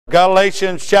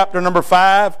Galatians chapter number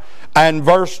 5 and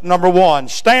verse number 1.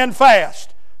 Stand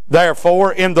fast,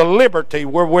 therefore, in the liberty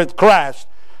wherewith Christ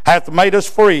hath made us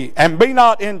free, and be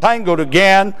not entangled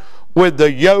again with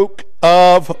the yoke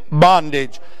of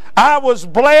bondage. I was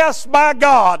blessed by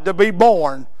God to be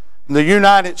born in the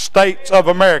United States of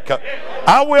America.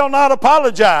 I will not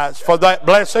apologize for that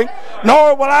blessing,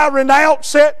 nor will I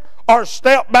renounce it or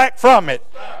step back from it.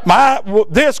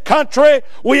 This country,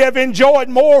 we have enjoyed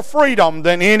more freedom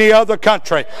than any other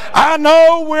country. I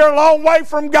know we're a long way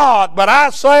from God, but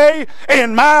I say,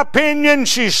 in my opinion,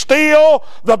 she's still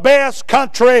the best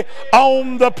country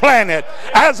on the planet.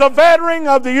 As a veteran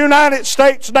of the United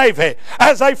States Navy,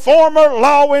 as a former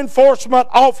law enforcement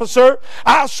officer,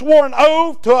 I swore an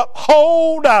oath to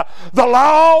uphold the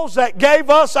laws that gave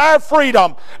us our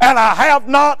freedom, and I have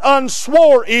not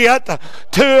unswore it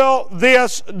till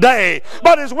this day.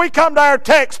 But as we come to our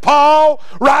text, Paul,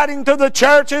 writing to the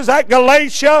churches at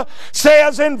Galatia,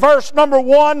 says in verse number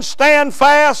 1, stand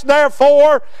fast,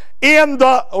 therefore, in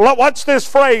the, what's this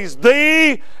phrase?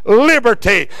 The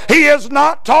liberty. He is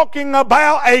not talking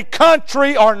about a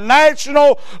country or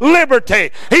national liberty.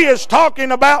 He is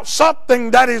talking about something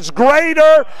that is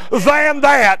greater than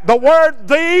that. The word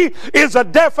 "the" is a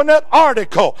definite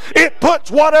article. It puts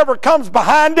whatever comes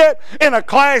behind it in a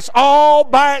class all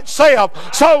by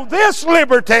itself. So this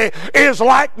liberty is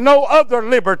like no other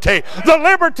liberty. The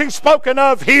liberty spoken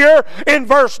of here in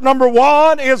verse number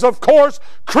 1 is, of course,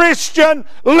 Christian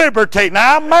liberty.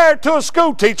 Now, I'm married to a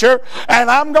school teacher, and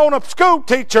I'm going to school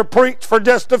teacher preach for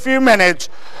just a few minutes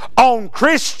on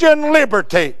Christian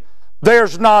liberty.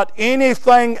 There's not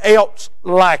anything else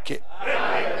like it.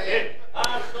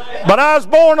 But I was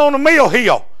born on a mill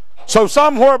hill, so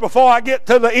somewhere before I get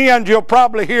to the end, you'll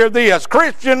probably hear this: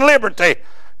 Christian liberty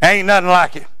ain't nothing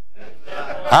like it.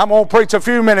 I'm going to preach a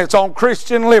few minutes on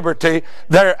Christian liberty.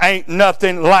 There ain't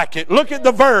nothing like it. Look at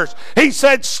the verse. He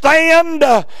said, stand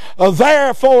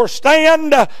therefore,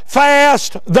 stand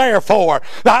fast therefore.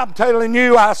 I'm telling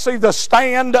you, I see the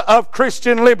stand of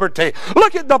Christian liberty.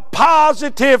 Look at the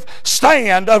positive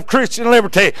stand of Christian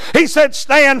liberty. He said,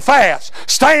 stand fast,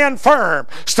 stand firm,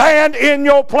 stand in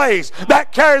your place.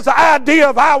 That carries the idea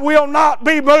of I will not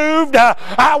be moved,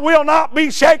 I will not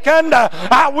be shaken,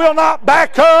 I will not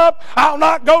back up, I'll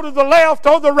not go to the left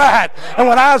or the right. And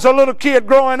when I was a little kid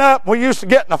growing up, we used to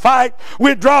get in a fight.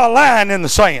 We'd draw a line in the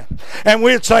sand, and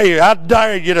we'd say, I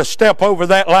dare you to step over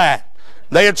that line.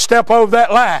 They'd step over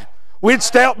that line. We'd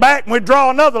step back and we'd draw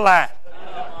another line.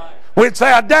 We'd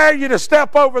say, I dare you to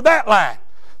step over that line.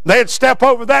 They'd step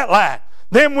over that line.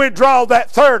 Then we'd draw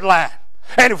that third line.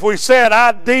 And if we said,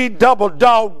 I double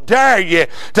dog dare you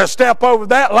to step over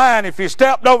that line, if you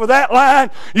stepped over that line,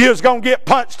 you was going to get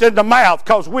punched in the mouth,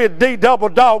 because we'd double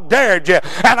dog dared you.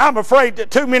 And I'm afraid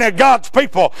that too many of God's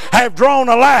people have drawn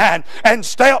a line and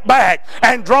stepped back,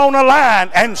 and drawn a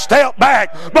line and stepped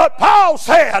back. But Paul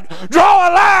said, draw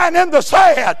a line in the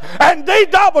sand and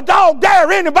double dog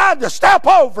dare anybody to step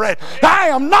over it. I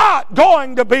am not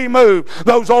going to be moved.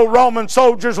 Those old Roman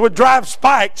soldiers would drive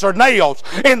spikes or nails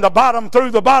in the bottom through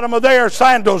the bottom of their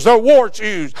sandals, their war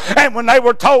shoes. And when they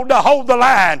were told to hold the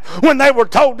line, when they were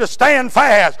told to stand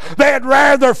fast, they'd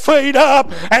rear their feet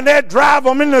up and they'd drive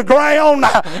them in the ground,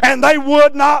 and they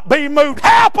would not be moved.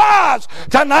 Help us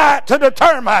tonight to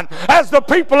determine, as the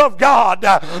people of God,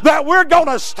 that we're going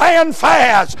to stand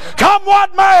fast. Come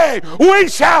what may, we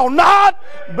shall not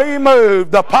be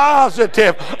moved. The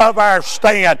positive of our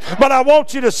stand. But I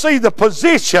want you to see the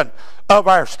position of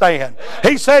our stand.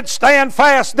 He said, stand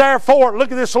fast therefore,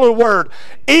 look at this little word,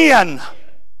 in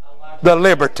the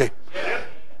liberty.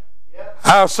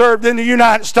 I served in the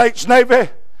United States Navy,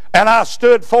 and I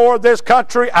stood for this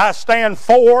country. I stand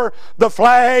for the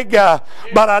flag,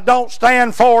 but I don't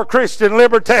stand for Christian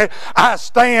liberty. I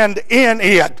stand in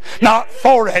it, not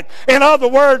for it. In other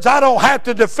words, I don't have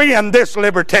to defend this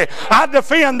liberty. I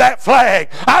defend that flag.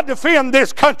 I defend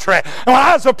this country. When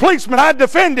I was a policeman, I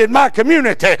defended my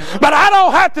community. But I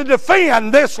don't have to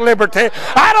defend this liberty.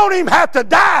 I don't even have to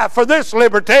die for this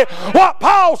liberty. What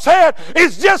Paul said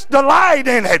is just delight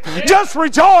in it. Just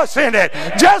rejoice in it.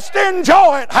 Just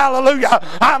enjoy it. Hallelujah.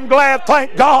 I'm glad,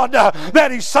 thank God,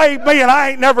 that He saved me and I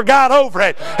ain't never got over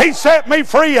it. He set me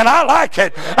free and I like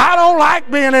it. I don't like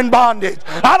being in bondage.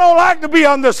 I don't like to be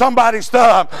under somebody's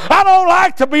thumb. I don't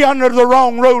like to be under the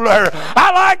wrong ruler.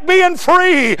 I like being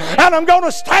free, and I'm going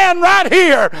to stand right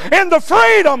here in the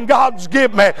freedom God's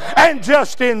given me and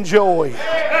just enjoy.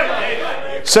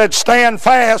 It said, stand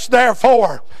fast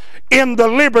therefore in the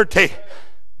liberty.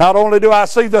 Not only do I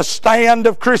see the stand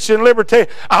of Christian liberty,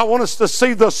 I want us to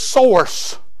see the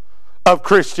source of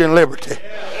Christian liberty.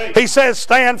 He says,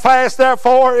 stand fast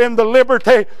therefore in the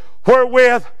liberty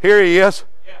wherewith, here he is,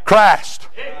 Christ.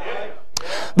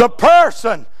 The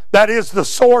person that is the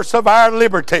source of our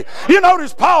liberty. You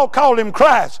notice Paul called him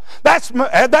Christ.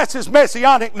 That's his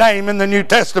messianic name in the New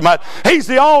Testament. He's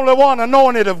the only one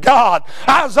anointed of God.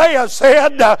 Isaiah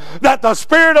said that the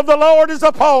Spirit of the Lord is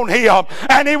upon him,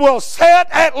 and he will set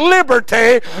at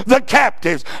liberty the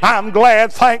captives. I'm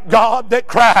glad, thank God, that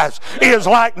Christ is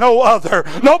like no other.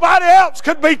 Nobody else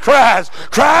could be Christ.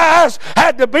 Christ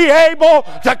had to be able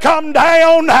to come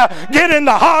down, get in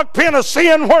the hog pen of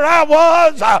sin where I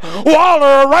was,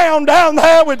 waller around down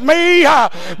there with me,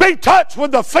 be touched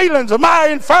with the feelings of my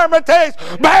infirmities,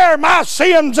 bear my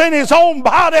sins in his own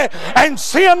body, and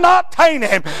sin not taint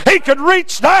him. He could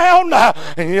reach down,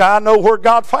 and I know where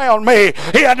God found me.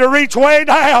 He had to reach way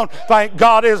down. Thank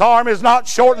God his arm is not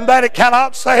shortened that it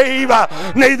cannot save,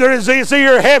 neither is his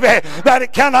ear heavy that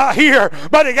it cannot hear,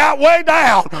 but he got way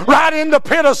down, right in the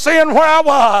pit of sin where I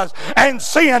was, and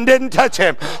sin didn't touch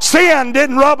him. Sin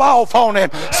didn't rub off on him.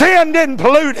 Sin didn't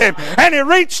pollute him, and he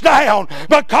reached down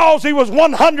because he was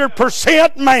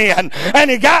 100% man, and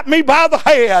he got me by the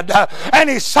head, and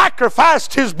he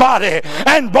sacrificed his body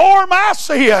and bore my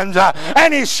sins,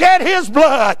 and he shed his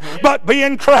blood. But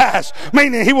being Christ,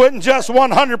 meaning he wasn't just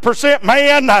 100%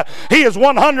 man, he is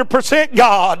 100%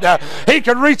 God. He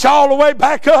could reach all the way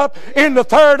back up in the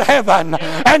third heaven,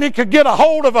 and he could get a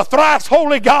hold of a thrice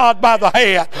holy God by the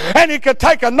hand, and he could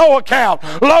take a no account,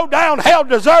 low down, hell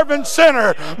deserving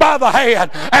sinner by the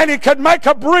hand, and he could make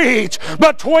a bridge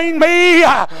between me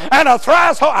and a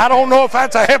thrice holy. I don't know if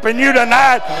that's a helping you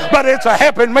tonight, but it's a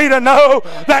helping me to know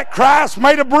that Christ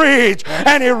made a bridge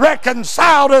and he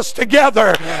reconciled us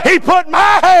together. He put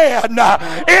my hand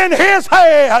in his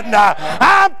hand.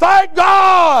 I thank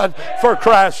God for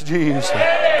Christ Jesus.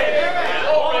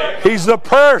 He's the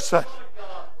person,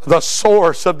 the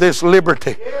source of this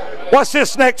liberty. What's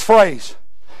this next phrase?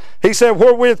 He said,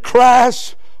 wherewith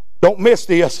Christ, don't miss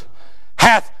this,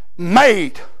 hath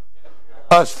made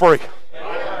us free.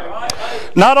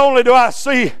 Not only do I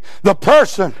see the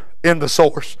person in the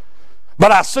source,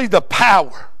 but I see the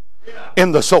power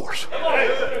in the source.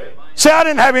 See, I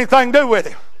didn't have anything to do with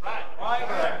it.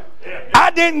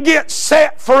 I didn't get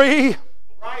set free.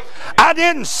 I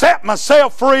didn't set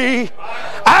myself free.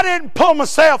 I didn't pull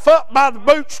myself up by the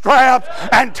bootstraps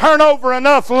and turn over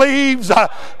enough leaves.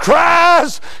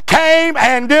 Christ came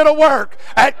and did a work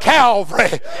at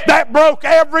Calvary that broke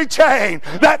every chain,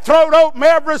 that throwed open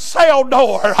every cell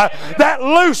door, that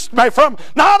loosed me from,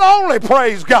 not only,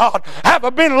 praise God, have I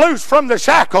been loosed from the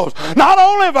shackles, not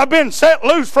only have I been set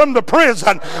loose from the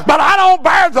prison, but I don't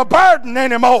bear the burden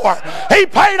anymore. He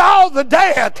paid all the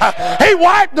debt. He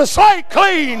wiped the slate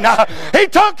clean. He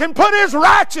took and put his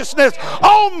righteousness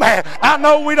on me. I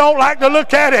know we don't like to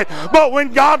look at it, but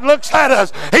when God looks at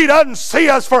us, he doesn't see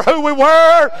us for who we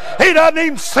were. He doesn't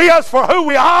even see us for who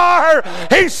we are.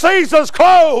 He sees us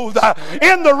clothed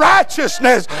in the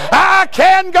righteousness. I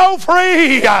can go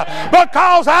free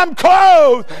because I'm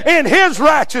clothed in his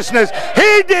righteousness.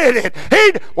 He did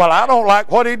it. Well, I don't like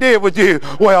what he did with you.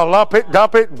 Well, lump it,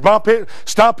 dump it, bump it,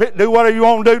 stump it, do whatever you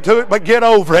want to do to it, but get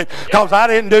over it, because I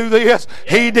didn't do this.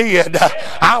 He did.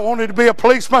 I wanted to be a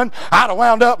policeman. I'd have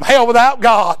wound up in hell without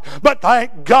God. But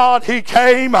thank God he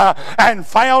came and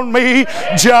found me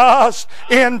just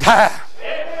in time.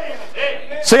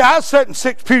 See, I was sitting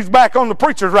 6 pews back on the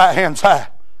preacher's right-hand side.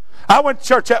 I went to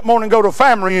church that morning to go to a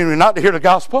family reunion, not to hear the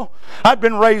gospel. I'd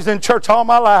been raised in church all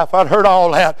my life. I'd heard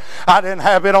all that. I didn't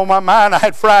have it on my mind. I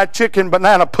had fried chicken,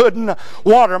 banana pudding,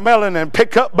 watermelon, and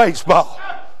pickup baseball.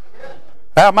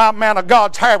 Now, my man of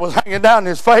God's hair was hanging down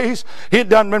his face. He'd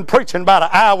done been preaching about an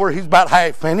hour. He's about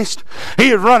half finished.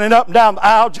 He was running up and down the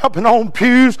aisle, jumping on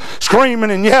pews, screaming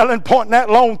and yelling, pointing that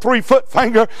long 3-foot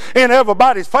finger in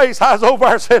everybody's face. I was over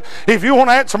there and said, if you want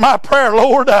to answer my prayer,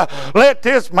 Lord, let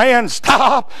this man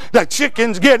stop. The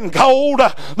chicken's getting cold.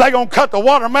 They're going to cut the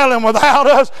watermelon without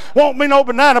us. Won't be no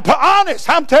banana. But honest,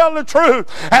 I'm telling the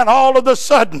truth. And all of a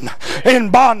sudden, in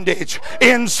bondage,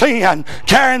 in sin,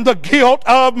 carrying the guilt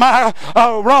of my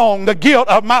wrong, the guilt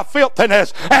of my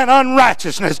filthiness and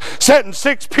unrighteousness, sitting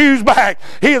 6 pews back.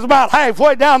 He is about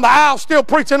halfway down the aisle, still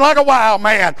preaching like a wild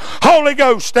man. Holy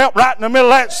Ghost stepped right in the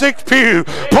middle of that 6th pew,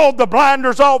 pulled the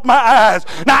blinders off my eyes.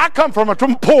 Now, I come from a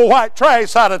poor white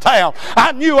trash side of town.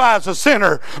 I knew I was a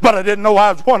sinner, but I didn't know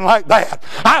I was one like that.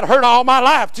 I'd heard all my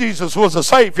life Jesus was a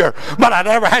Savior, but I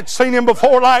never had seen him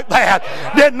before like that.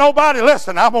 Didn't nobody,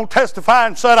 listen, I'm going to testify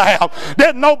and sit down.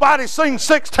 Didn't nobody sing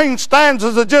 16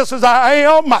 stanzas of Just As I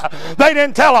them. They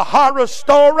didn't tell a horror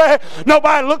story.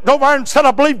 Nobody looked over and said,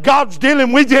 I believe God's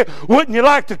dealing with you. Wouldn't you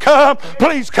like to come?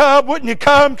 Please come. Wouldn't you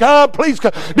come? Come, please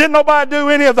come. Didn't nobody do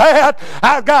any of that.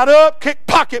 I got up, kicked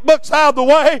pocketbooks out of the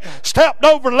way, stepped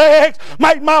over legs,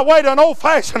 made my way to an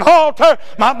old-fashioned altar.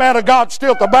 My man of God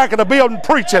still at the back of the building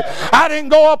preaching. I didn't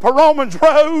go up a Romans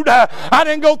road. I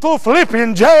didn't go through a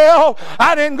Philippian jail.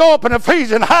 I didn't go up an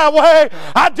Ephesian highway.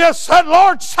 I just said,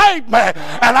 Lord, save me.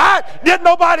 And didn't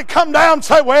nobody come down and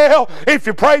say, well, if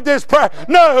you prayed this prayer.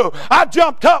 No, I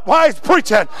jumped up while he's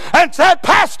preaching and said,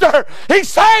 Pastor, he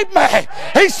saved me.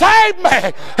 He saved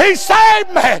me. He saved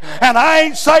me. And I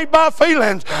ain't saved by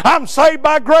feelings. I'm saved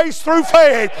by grace through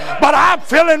faith. But I'm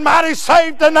feeling mighty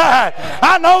saved tonight.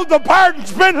 I know the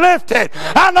burden's been lifted.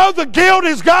 I know the guilt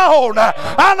is gone.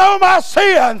 I know my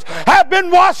sins have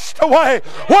been washed away.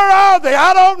 Where are they?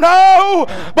 I don't know.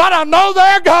 But I know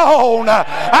they're gone.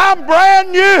 I'm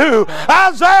brand new. I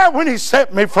was there when he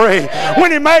set me free.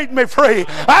 When he made me free.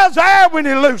 I was there when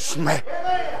he loosed me.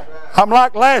 I'm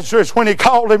like Lazarus when he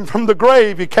called him from the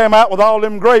grave. He came out with all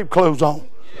them grave clothes on.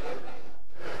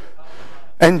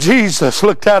 And Jesus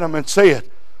looked at him and said,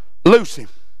 loose him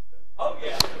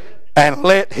and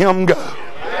let him go.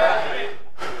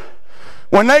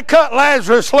 When they cut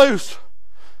Lazarus loose,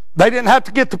 they didn't have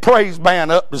to get the praise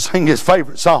band up to sing his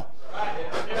favorite song.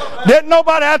 Didn't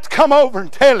nobody have to come over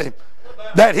and tell him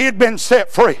that he had been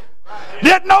set free.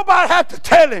 Didn't nobody have to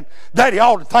tell him that he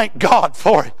ought to thank God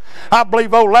for it. I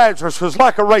believe old Lazarus was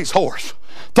like a racehorse,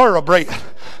 thoroughbred,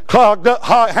 clogged up,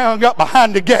 hung up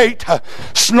behind the gate,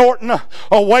 snorting,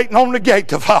 waiting on the gate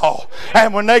to fall.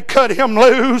 And when they cut him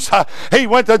loose, he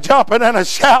went to jumping and a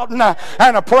shouting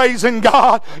and a praising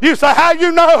God. You say, how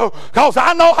you know? Because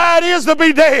I know how it is to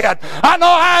be dead. I know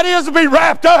how it is to be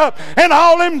wrapped up in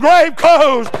all them grave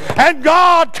clothes. And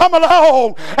God come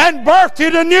along and birthed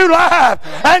you to new life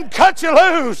and cut you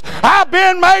loose. I've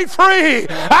been made free.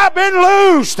 I've been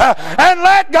loosed and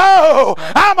let go.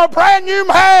 I'm a brand new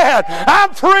man.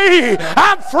 I'm free.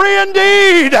 I'm free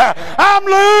indeed. I'm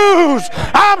loose.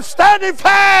 I'm standing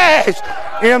fast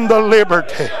in the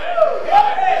liberty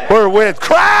wherewith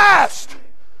Christ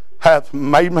hath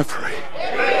made me free.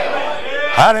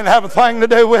 I didn't have a thing to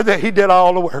do with it. He did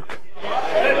all the work.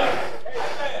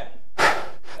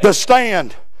 The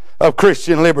stand of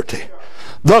Christian liberty.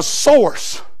 The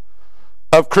source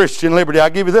of Christian liberty. I'll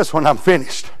give you this one. I'm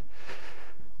finished.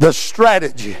 The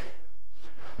strategy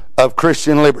of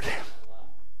Christian liberty.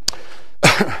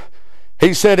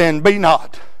 He said, and be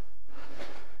not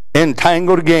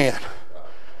entangled again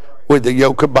with the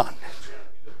yoke of bondage.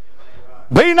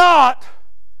 Be not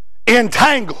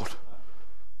entangled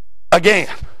again.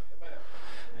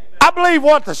 I believe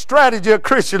what the strategy of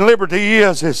Christian liberty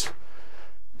is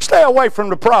stay away from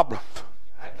the problems.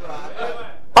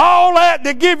 All that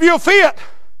to give you a fit.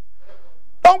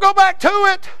 Don't go back to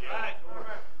it.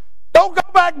 Don't go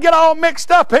back and get all mixed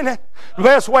up in it. The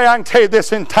best way I can tell you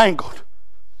this, entangled.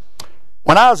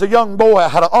 When I was a young boy, I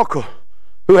had an uncle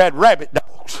who had rabbit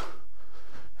dogs.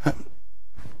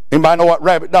 Anybody know what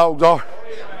rabbit dogs are?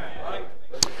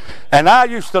 And I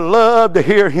used to love to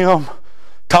hear him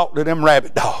talk to them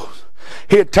rabbit dogs.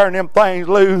 He'd turn them things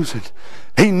loose, and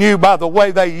he knew by the way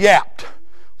they yapped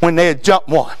when they had jumped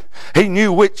one. He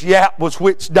knew which yap was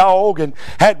which dog, and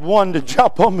had one to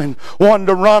jump them and one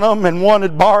to run them and one to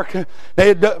bark.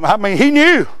 He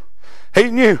knew. He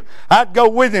knew. I'd go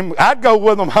with him. I'd go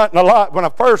with him hunting a lot. When I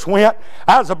first went,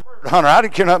 I was a bird hunter. I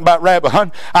didn't care nothing about rabbit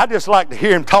hunting. I just liked to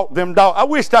hear him talk to them dogs. I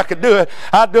wished I could do it.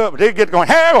 I'd do it, but they'd get going,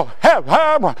 they'd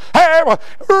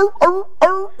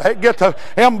get to,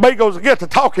 them beagles would get to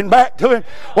talking back to him.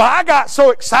 Well, I got so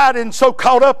excited and so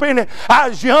caught up in it. I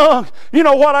was young. You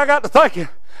know what I got to thinking?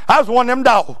 I was one of them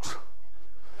dogs.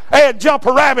 They'd jump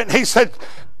a rabbit, and he said,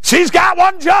 she's got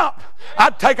one jump.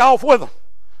 I'd take off with them.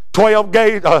 12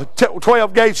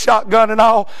 gauge shotgun and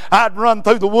all. I'd run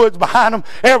through the woods behind them.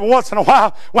 Every once in a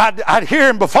while, I'd hear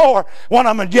him before. One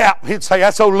of them would yap. He'd say,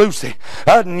 that's old Lucy.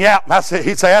 I'd yap.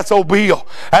 He'd say, that's old Bill.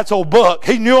 That's old Buck.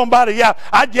 He knew him by the yap.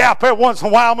 I'd yap every once in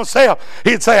a while myself.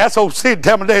 He'd say, that's old Sid.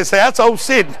 Tell me they'd say, that's old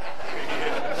Sid.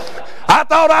 I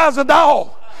thought I was a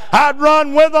dog. I'd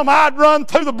run with them. I'd run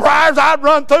through the briars. I'd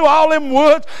run through all them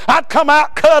woods. I'd come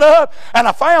out cut up. And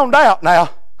I found out,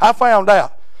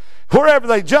 wherever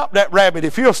they jumped that rabbit,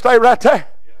 if you'll stay right there,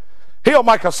 He'll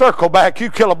make a circle back. You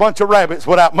kill a bunch of rabbits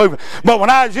without moving. But when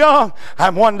I was young,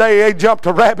 and one day they jumped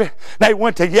a rabbit, they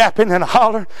went to yapping and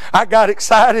hollering. I got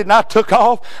excited and I took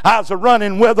off. I was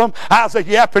running with them. I was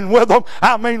yapping with them.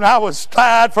 I mean, I was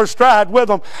stride for stride with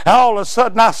them. And all of a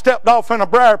sudden, I stepped off in a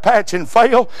briar patch and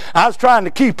fell. I was trying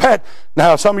to keep at,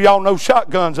 now some of y'all know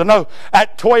shotguns. I know,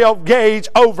 at 12 gauge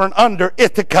over and under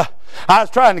Ithaca. I was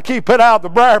trying to keep it out of the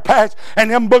briar patch,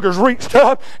 and them boogers reached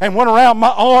up and went around my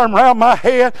arm, around my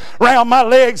head, around my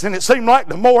legs, and it seemed like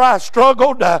the more I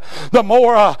struggled, the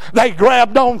more they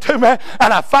grabbed on to me,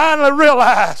 and I finally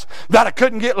realized that I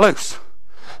couldn't get loose.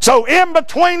 So in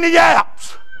between the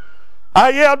yaps,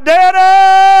 I yelled,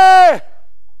 "Daddy!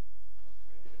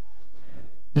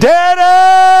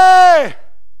 Daddy!"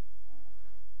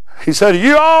 He said, "Are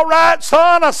you all right,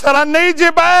 son?" I said, "I need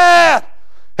you bad."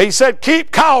 He said,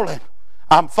 "Keep calling.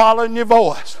 I'm following your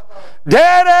voice."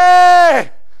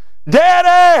 "Daddy!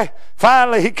 Daddy!"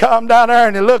 Finally, he come down there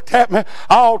and he looked at me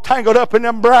all tangled up in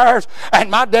them briars.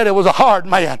 And my daddy was a hard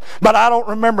man. But I don't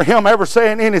remember him ever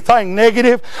saying anything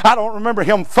negative. I don't remember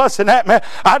him fussing at me.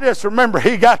 I just remember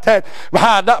he got that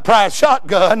high-price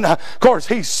shotgun. Of course,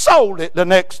 he sold it the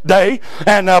next day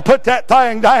and put that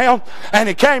thing down. And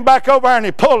he came back over and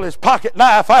he pulled his pocket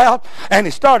knife out. And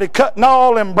he started cutting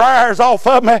all them briars off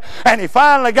of me. And he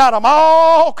finally got them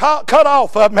all cut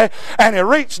off of me. And he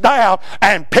reached down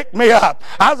and picked me up.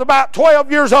 I was about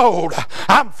 12 years old.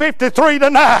 I'm 53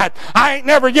 tonight. I ain't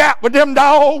never yapped with them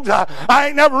dogs. I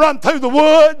ain't never run through the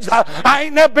woods. I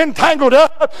ain't never been tangled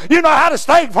up. You know how to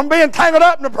stay from being tangled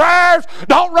up in the briars?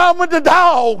 Don't run with the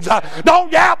dogs.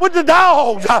 Don't yap with the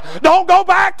dogs. Don't go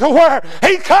back to where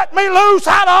he cut me loose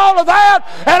out of all of that,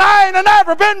 and I ain't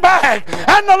never been back.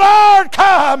 And the Lord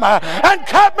come and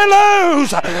cut me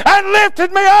loose and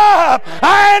lifted me up.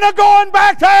 I ain't going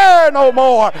back there no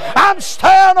more. I'm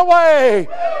staying away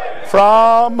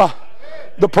from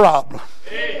the problem.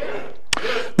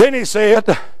 Then he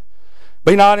said,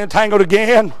 "Be not entangled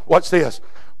again." What's this?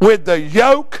 "With the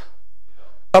yoke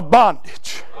of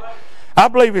bondage." I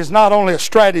believe it's not only a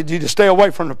strategy to stay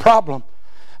away from the problem.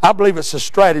 I believe it's a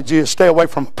strategy to stay away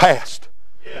from the past.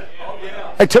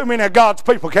 Hey, too many of God's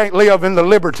people can't live in the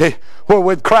liberty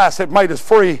wherewith Christ had made us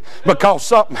free because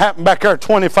something happened back there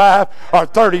 25 or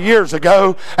 30 years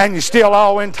ago, and you're still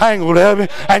all entangled of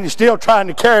it, and you're still trying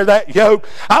to carry that yoke.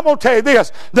 I'm going to tell you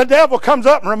this. The devil comes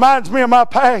up and reminds me of my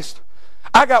past.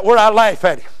 I got where I laugh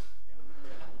at him.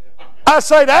 I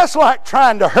say, that's like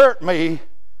trying to hurt me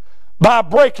by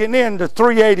breaking into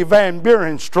 380 Van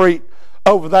Buren Street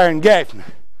over there in Gaffney.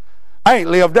 I ain't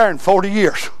lived there in 40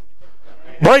 years.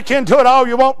 Break into it all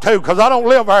you want to, because I don't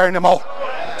live there anymore.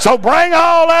 So bring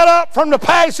all that up from the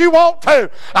past you want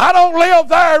to. I don't live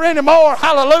there anymore.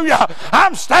 Hallelujah.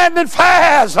 I'm standing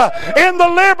fast in the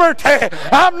liberty.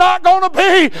 I'm not going to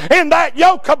be in that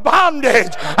yoke of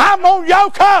bondage. I'm going to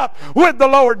yoke up with the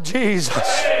Lord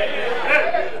Jesus.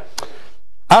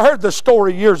 I heard the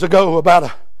story years ago about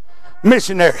a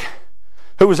missionary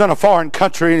who was in a foreign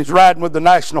country, and he's riding with the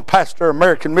national pastor,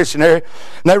 American missionary,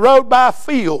 and they rode by a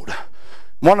field.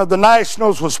 One of the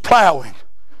nationals was plowing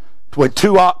with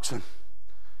 2 oxen.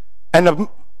 And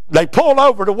they pulled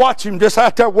over to watch him just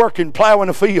out there working, plowing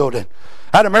a field. And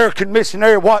that American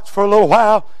missionary watched for a little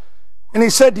while. And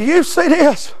he said, "Do you see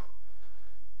this?"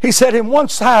 He said, "In one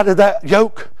side of that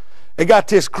yoke, they got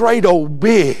this great old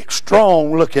big,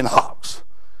 strong looking ox.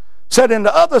 Said in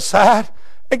the other side,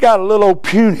 they got a little old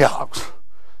puny ox."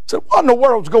 Said, "What in the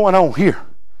world's going on here?"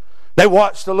 They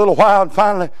watched a little while, and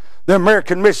finally the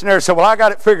American missionary said, "Well, I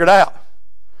got it figured out.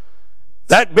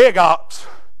 That big ox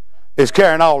is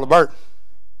carrying all the burden.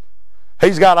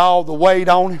 He's got all the weight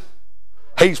on him.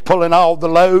 He's pulling all the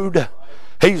load.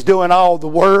 He's doing all the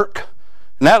work.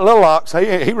 And that little ox,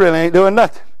 he really ain't doing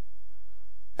nothing."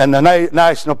 And the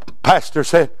national pastor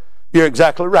said, "You're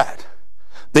exactly right.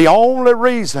 The only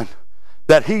reason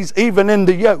that he's even in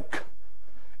the yoke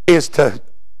is to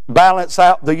balance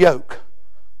out the yoke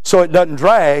so it doesn't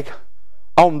drag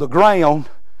on the ground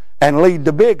and lead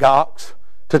the big ox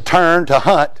to turn to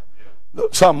hunt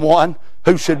someone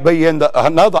who should be in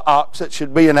another ox that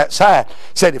should be in that side."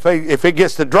 Said if it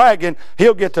gets to dragging,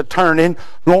 he'll get to turning,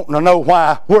 wanting to know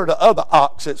where the other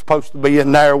ox that's supposed to be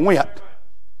in there went.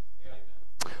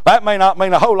 That may not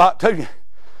mean a whole lot to you,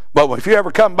 but if you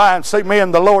ever come by and see me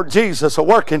and the Lord Jesus are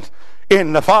working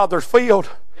in the Father's field,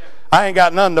 I ain't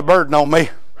got none of the burden on me.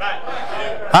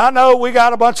 I know we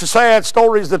got a bunch of sad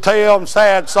stories to tell and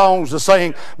sad songs to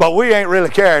sing, but we ain't really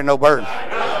carrying no burden.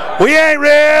 We ain't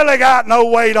really got no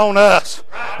weight on us.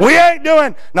 We ain't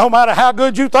doing, no matter how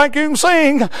good you think you can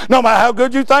sing, no matter how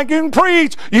good you think you can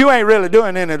preach, you ain't really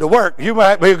doing any of the work. You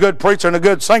might be a good preacher and a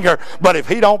good singer, but if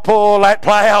he don't pull that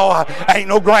plow, ain't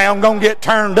no ground gonna get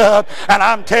turned up. And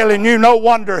I'm telling you, no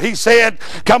wonder he said,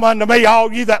 come unto me,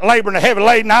 all you that labor and are heavy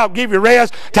laden, I'll give you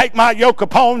rest. Take my yoke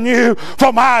upon you,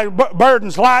 for my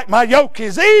burden's light, my yoke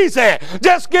is easy.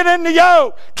 Just get in the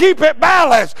yoke. Keep it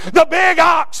balanced. The big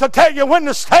ox will tell you when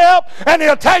to step, and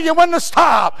he'll tell you when to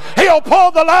stop. He'll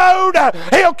pull the load.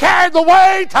 He'll carry the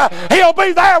weight. He'll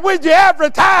be there with you every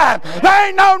time. There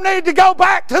ain't no need to go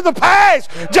back to the past.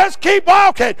 Just keep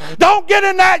walking. Don't get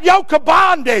in that yoke of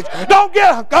bondage. Don't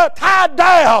get tied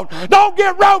down. Don't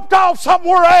get roped off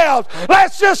somewhere else.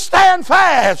 Let's just stand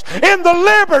fast in the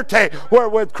liberty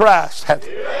wherewith Christ hath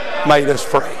made us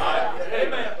free.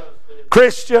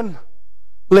 Christian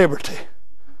liberty.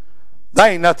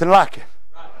 There ain't nothing like it.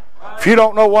 If you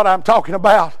don't know what I'm talking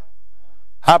about,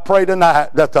 I pray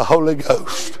tonight that the Holy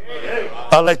Ghost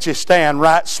will let you stand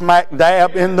right smack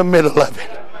dab in the middle of it.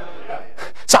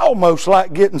 It's almost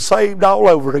like getting saved all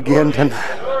over again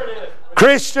tonight.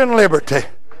 Christian liberty.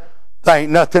 There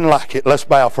ain't nothing like it. Let's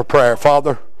bow for prayer.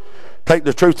 Father, take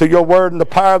the truth of your word and the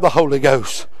power of the Holy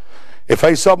Ghost. If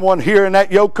there's someone here in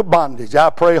that yoke of bondage, I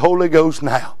pray, Holy Ghost,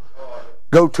 now.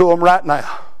 Go to them right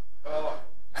now.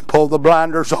 And pull the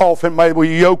blinders off, and may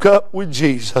we yoke up with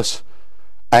Jesus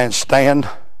and stand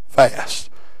fast.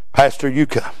 Pastor, you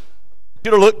come. I want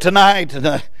you to look tonight, and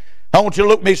I want you to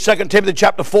look at me 2 Timothy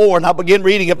chapter 4, and I'll begin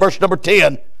reading at verse number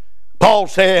 10. Paul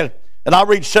said, and I'll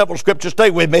read several scriptures,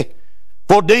 stay with me.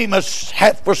 For Demas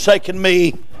hath forsaken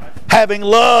me, having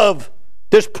loved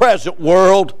this present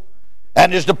world,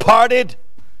 and is departed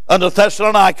unto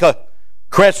Thessalonica,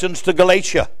 Crescens to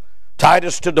Galatia,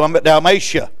 Titus to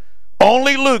Dalmatia.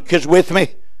 Only Luke is with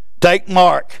me. Take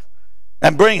Mark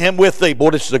and bring him with thee.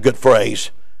 Boy, this is a good phrase.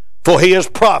 For he is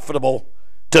profitable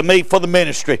to me for the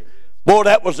ministry. Boy,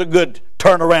 that was a good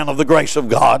turnaround of the grace of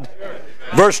God.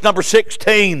 Verse number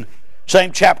 16,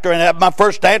 same chapter, and my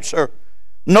first answer.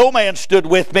 No man stood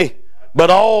with me,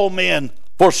 but all men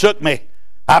forsook me.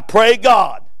 I pray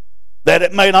God that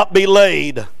it may not be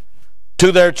laid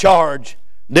to their charge.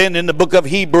 Then in the book of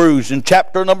Hebrews, in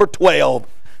chapter number 12,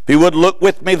 if you would look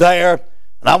with me there,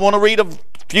 and I want to read a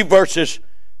few verses.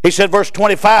 He said, verse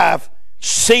 25,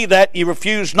 see that ye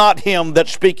refuse not him that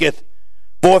speaketh.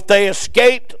 For if they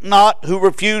escaped not who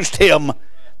refused him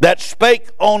that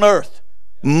spake on earth,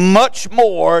 much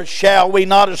more shall we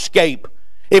not escape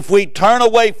if we turn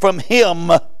away from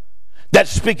him that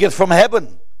speaketh from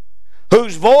heaven,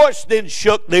 whose voice then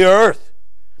shook the earth.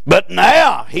 But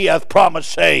now he hath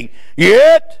promised, saying,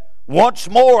 yet once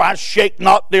more I shake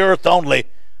not the earth only,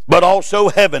 but also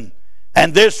heaven.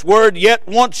 And this word yet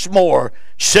once more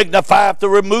signifieth the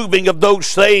removing of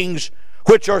those things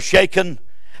which are shaken,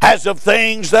 as of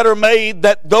things that are made,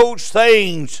 that those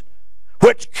things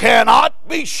which cannot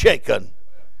be shaken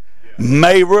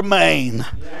may remain.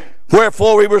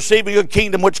 Wherefore we receiving a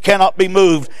kingdom which cannot be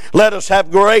moved, let us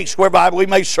have grace whereby we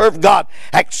may serve God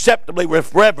acceptably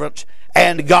with reverence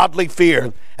and godly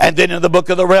fear. And then in the book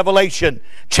of the Revelation,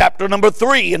 chapter number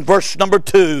 3 and verse number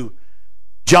 2,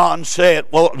 John said,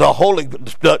 well,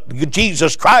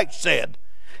 Jesus Christ said,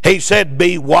 he said,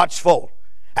 be watchful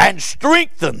and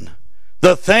strengthen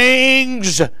the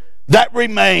things that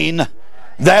remain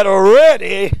that are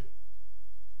ready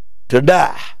to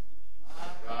die.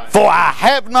 For I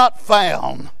have not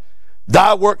found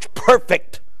thy works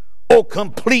perfect or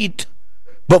complete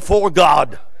before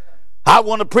God. I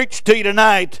want to preach to you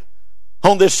tonight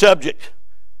on this subject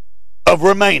of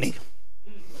remaining.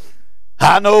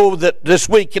 I know that this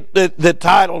week the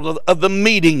title of the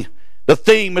meeting, the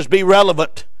theme is be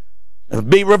relevant,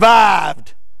 be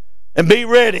revived, and be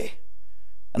ready.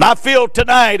 And I feel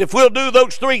tonight if we'll do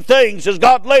those three things as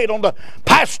God laid on the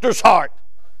pastor's heart,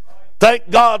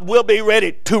 thank God we'll be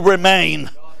ready to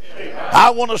remain. I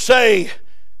want to say,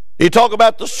 you talk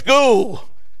about the school,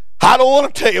 I don't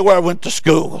want to tell you where I went to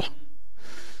school,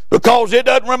 because it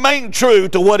doesn't remain true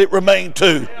to what it remained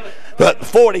to. But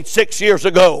 46 years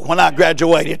ago when I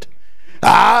graduated,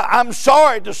 I'm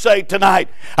sorry to say tonight,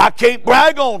 I can't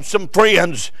brag on some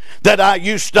friends that I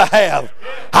used to have.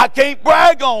 I can't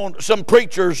brag on some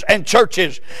preachers and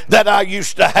churches that I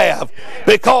used to have,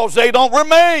 because they don't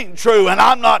remain true. And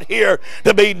I'm not here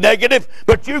to be negative,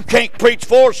 but you can't preach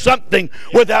for something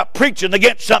without preaching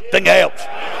against something else.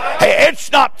 Hey,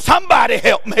 it's not, somebody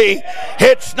help me.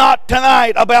 It's not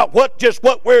tonight about what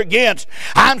we're against.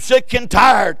 I'm sick and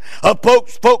tired of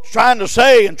folks trying to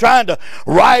say and trying to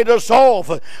write us off.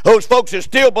 Those folks that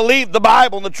still believe the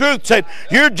Bible and the truth said,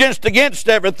 you're just against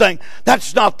everything.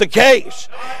 That's not the case.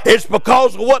 It's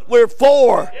because of what we're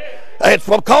for. It's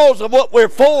because of what we're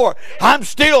for. I'm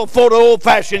still for the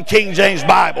old-fashioned King James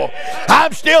Bible.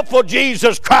 I'm still for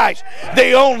Jesus Christ,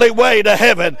 the only way to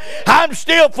heaven. I'm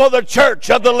still for the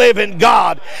church of the living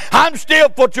God. I'm still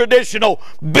for traditional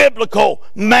biblical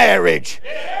marriage.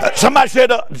 Somebody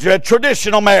said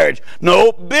traditional marriage.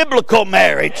 No, biblical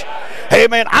marriage.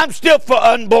 Amen. I'm still for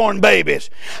unborn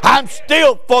babies. I'm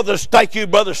still for the, thank you,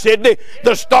 Brother Sidney,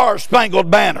 the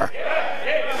Star-Spangled Banner.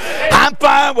 I'm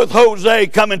fine with Jose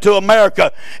coming to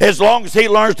America as long as he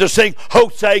learns to sing,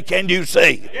 Jose, can you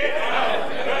see?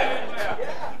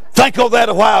 Think of that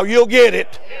a while. You'll get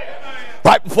it.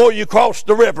 Right before you cross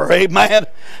the river. Amen.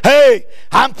 Hey,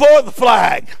 I'm for the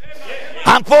flag.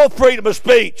 I'm for freedom of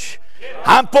speech.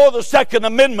 I'm for the Second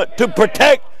Amendment to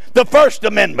protect the First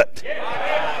Amendment.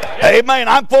 Amen.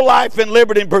 I'm for life and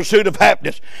liberty and pursuit of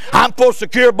happiness. I'm for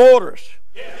secure borders.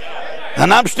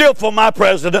 And I'm still for my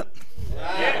president.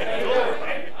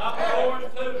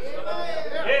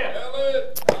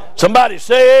 Somebody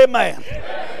say amen.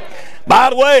 By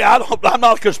the way, I'm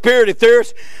not a conspiracy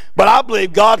theorist, but I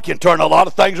believe God can turn a lot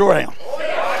of things around.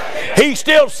 He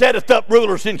still setteth up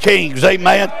rulers and kings,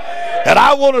 amen. And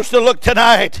I want us to look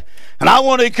tonight, and I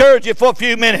want to encourage you for a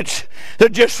few minutes to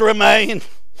just remain.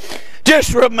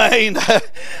 Just remain.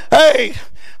 Hey,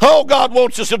 all God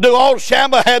wants us to do, all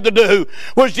Shammah had to do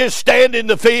was just stand in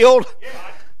the field.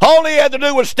 All he had to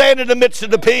do was stand in the midst of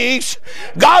the peace.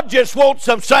 God just wants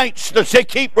some saints to say,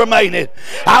 keep remaining.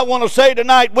 I want to say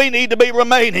tonight, we need to be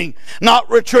remaining, not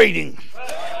retreating.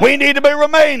 We need to be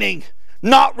remaining,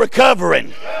 not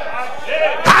recovering.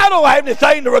 I don't have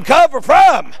anything to recover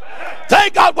from.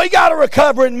 Thank God we got a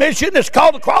recovering mission. It's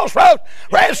called the Crossroads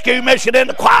Rescue Mission in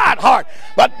the Quiet Heart.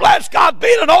 But bless God,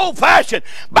 being an old-fashioned,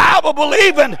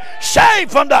 Bible-believing,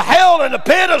 saved from the hell and the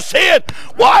pit of sin,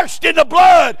 washed in the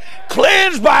blood,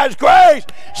 cleansed by His grace,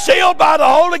 sealed by the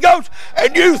Holy Ghost,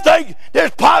 and you think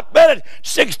this Pop Bennett,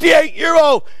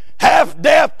 68-year-old,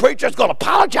 half-deaf preacher is going to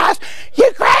apologize?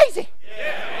 You're crazy.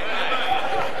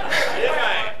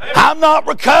 I'm not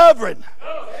recovering.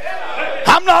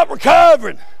 I'm not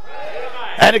recovering.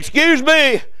 And excuse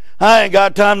me, I ain't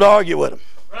got time to argue with them.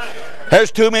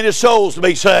 There's too many souls to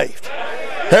be saved.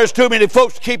 There's too many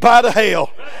folks to keep out of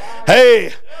hell.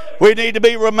 Hey, we need to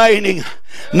be remaining,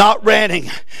 not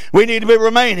ranting. We need to be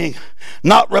remaining,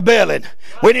 not rebelling.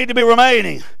 We need to be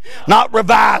remaining, not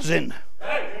revising.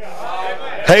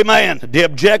 Amen. The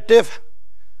objective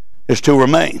is to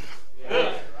remain.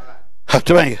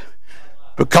 To me,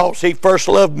 because He first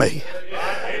loved me,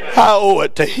 I owe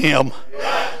it to Him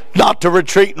not to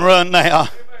retreat and run now.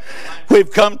 We've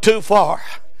come too far.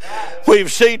 We've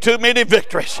seen too many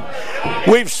victories.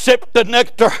 We've sipped the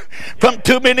nectar from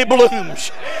too many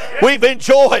blooms. We've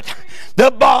enjoyed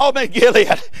the balm in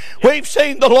Gilead. We've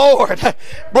seen the Lord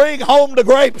bring home the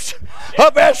grapes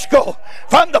of Eshcol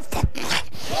from the...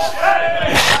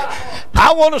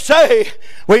 I want to say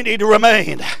we need to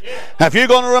remain. Now, if you're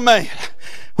going to remain,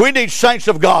 we need saints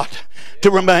of God to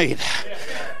remain.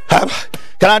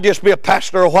 Can I just be a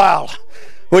pastor a while?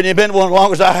 When you've been one as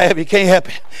long as I have, you can't help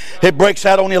it. It breaks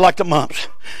out on you like the mumps.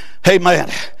 Amen.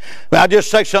 I'll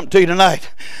just say something to you tonight.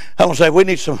 I want to say we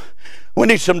need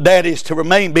some daddies to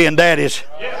remain being daddies.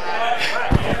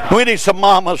 We need some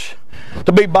mamas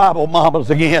to be Bible mamas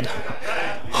again.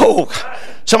 Oh,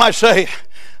 somebody say,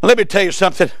 let me tell you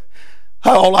something.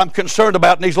 All I'm concerned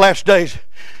about in these last days,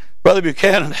 Brother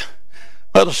Buchanan,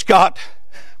 Brother Scott,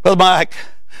 Brother Mike,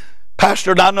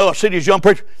 Pastor, and I know I see these young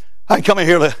preachers. I can come in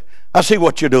here, I see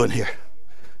what you're doing here.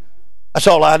 That's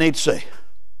all I need to see.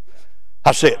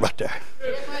 I see it right there.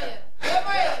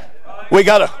 We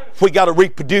gotta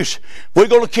reproduce. If we're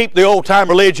going to keep the old time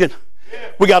religion,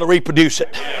 we got to reproduce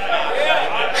it.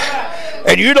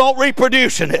 And you don't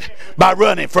reproducing it by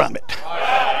running from it.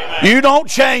 You don't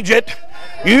change it.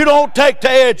 You don't take the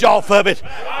edge off of it.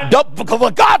 For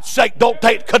God's sake, don't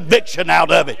take conviction out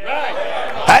of it.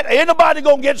 Ain't nobody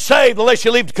going to get saved unless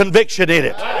you leave the conviction in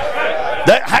it.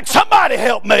 Somebody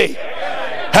help me.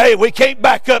 Hey, we can't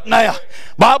back up now.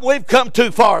 Bob, we've come too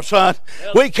far, son.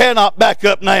 We cannot back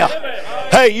up now.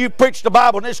 Hey, you preached the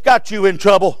Bible and it's got you in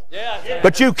trouble.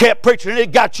 But you kept preaching and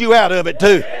it got you out of it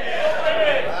too.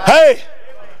 Hey,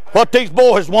 what these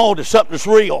boys want is something that's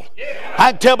real.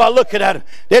 I can tell by looking at them.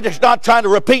 They're just not trying to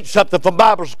repeat something from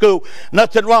Bible school.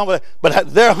 Nothing wrong with it.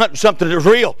 But they're hunting something that's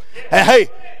real. And hey,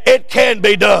 it can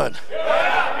be done.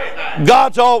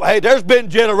 God's all, hey, there's been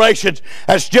generations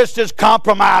that's just as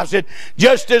compromising,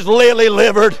 just as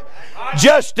lily-livered,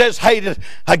 just as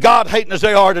God-hating as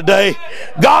they are today.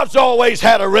 God's always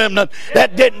had a remnant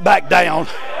that didn't back down.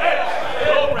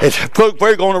 If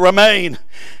we're going to remain,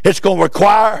 it's going to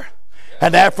require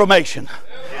an affirmation.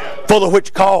 For the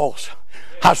which cause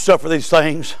I suffer these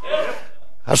things.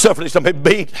 I suffer these things. I've been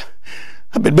beat.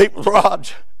 I've been beat with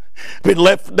rods. I've been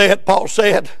left for dead, Paul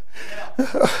said.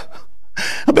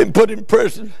 I've been put in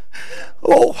prison.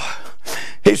 Oh,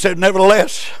 he said,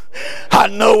 nevertheless, I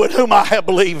know in whom I have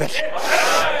believed.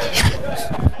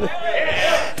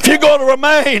 If you're going to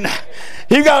remain,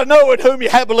 you got to know in whom you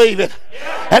have believed,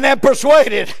 and then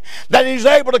persuaded that he's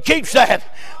able to keep that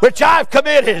which I've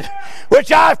committed.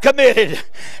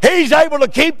 He's able to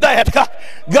keep that.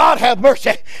 God have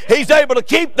mercy. He's able to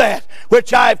keep that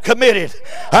which I've committed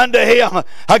unto him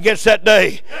against that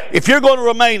day. If you're going to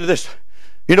remain in this,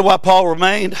 you know why Paul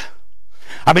remained?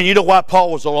 You know why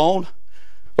Paul was alone?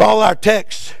 All our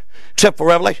texts, except for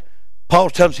Revelation, Paul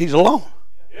tells us he's alone.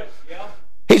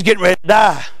 He's getting ready to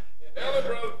die.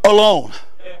 Alone.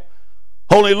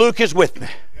 Only Luke is with me.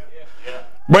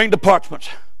 Bring the parchments.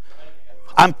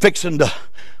 I'm fixing to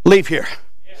leave here.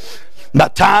 The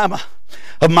time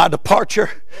of my departure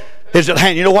is at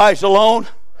hand. You know why he's alone?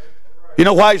 You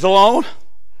know why he's alone?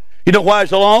 You know why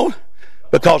he's alone?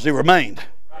 Because he remained.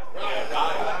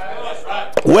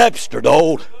 Webster, the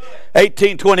old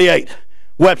 1828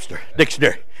 Webster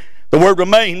dictionary. The word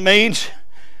remain means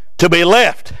to be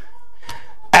left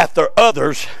after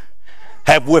others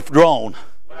have withdrawn.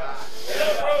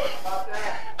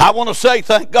 I want to say,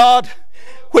 thank God,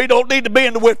 we don't need to be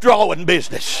in the withdrawing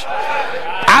business.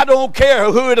 I don't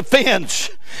care who it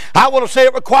offends. I want to say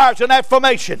it requires an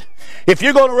affirmation. If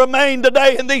you're going to remain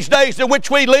today in these days in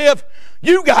which we live,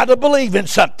 you got to believe in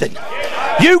something.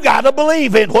 You got to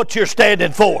believe in what you're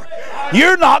standing for.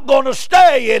 You're not going to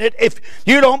stay in it if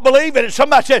you don't believe in it.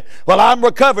 Somebody said, well, I'm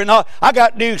recovering. No, I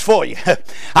got news for you.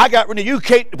 You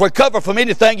can't recover from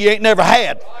anything you ain't never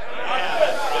had.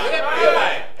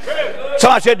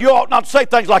 Somebody said, you ought not to say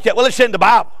things like that. Well, it's in the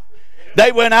Bible.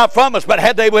 They went out from us, but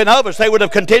had they been of us, they would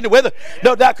have continued with us.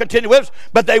 No doubt continued with us,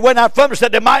 but they went out from us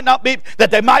that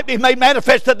they might be made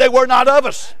manifest that they were not of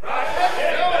us.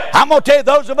 I'm going to tell you,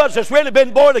 those of us that's really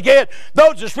been born again,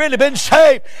 those that's really been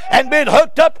saved and been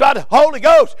hooked up by the Holy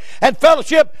Ghost and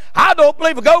fellowship, I don't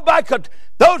believe we go back.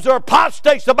 Those are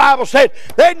apostates, the Bible said.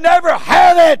 They never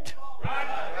had it.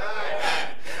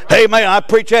 Amen. I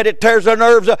preach that, it tears their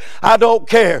nerves up. I don't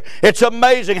care. It's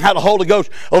amazing how the Holy Ghost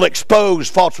will expose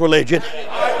false religion.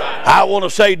 I want to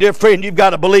say, dear friend, you've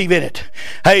got to believe in it.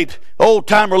 Hey,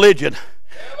 old-time religion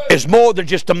is more than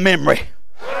just a memory.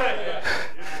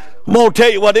 I'm going to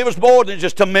tell you what, it was more than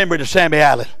just a memory to Sammy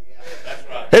Allen.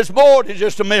 It's more than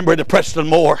just a memory to Preston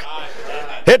Moore.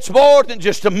 It's more than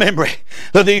just a memory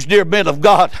to these dear men of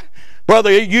God.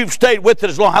 Brother, you've stayed with it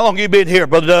as long. How long have you been here,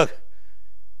 Brother Doug?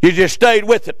 You just stayed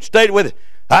with it.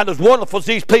 And as wonderful as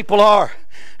these people are,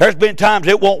 there's been times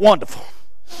it wasn't wonderful.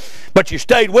 But you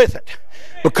stayed with it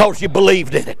because you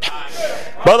believed in it.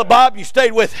 Brother Bob, you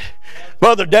stayed with it.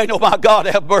 Brother Daniel, my God,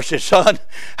 have mercy, son.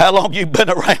 How long you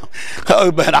been around?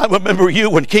 Oh, man, I remember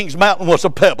you when Kings Mountain was a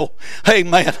pebble.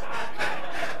 Amen.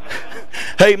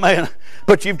 Amen.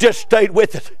 But you've just stayed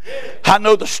with it. I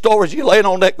know the stories you laying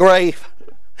on that grave,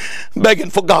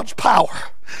 begging for God's power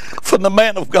from the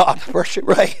man of God, Percy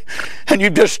Ray. And you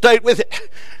just stayed with it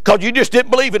because you just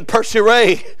didn't believe in Percy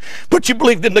Ray, but you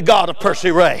believed in the God of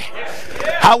Percy Ray.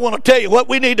 I want to tell you what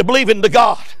we need to believe in the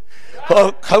God.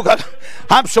 Oh, God.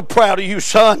 I'm so proud of you,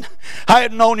 son. I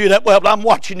hadn't known you that well, but I'm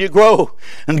watching you grow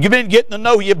and been getting to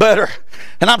know you better.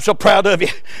 And I'm so proud of you.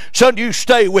 Son, you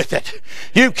stay with it.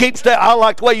 You keep staying. I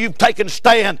like the way you've taken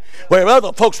stand where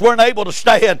other folks weren't able to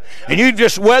stand. And you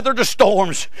just weathered the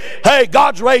storms. Hey,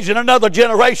 God's raising another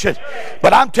generation.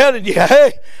 But I'm telling you,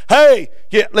 yeah,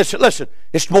 listen.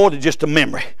 It's more than just a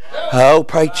memory. Oh,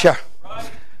 preacher.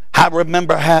 I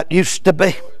remember how it used to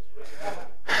be.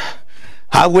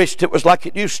 I wished it was like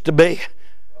it used to be.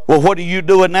 Well, what are you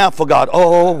doing now for God?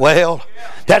 Oh, well,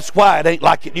 that's why it ain't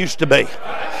like it used to be.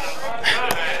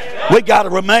 We got to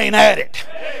remain at it.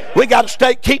 We got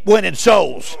to keep winning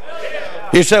souls.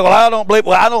 You say, well, I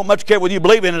don't much care whether you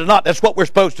believe in it or not. That's what we're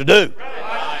supposed to do.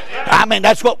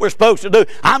 That's what we're supposed to do.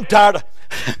 I'm tired of,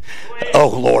 oh,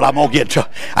 Lord, I'm going to get in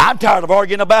trouble. I'm tired of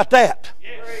arguing about that.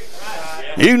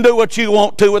 You can do what you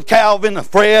want to with Calvin or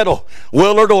Fred or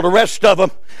Willard or the rest of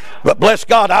them. But bless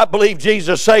God, I believe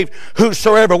Jesus saved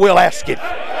whosoever will ask him.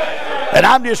 And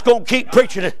I'm just going to keep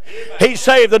preaching it. He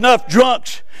saved enough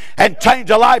drunks and changed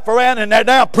a life around, and they're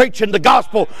now preaching the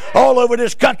gospel all over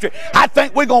this country. I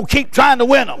think we're going to keep trying to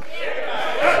win them.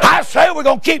 I say we're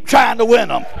going to keep trying to win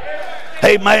them.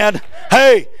 Amen.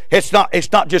 Hey, it's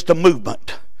not just a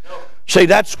movement. See,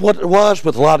 that's what it was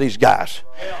with a lot of these guys.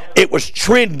 It was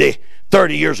trendy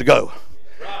 30 years ago.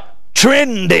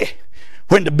 Trendy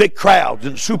when the big crowds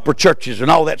and super churches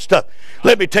and all that stuff.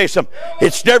 Let me tell you something.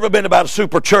 It's never been about a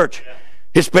super church.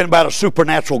 It's been about a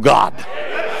supernatural God.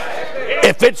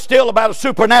 If it's still about a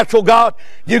supernatural God,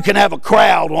 you can have a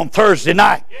crowd on Thursday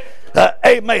night.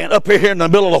 Amen. Up here in the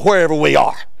middle of wherever we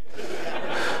are.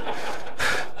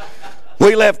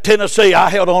 We left Tennessee. I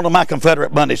held on to my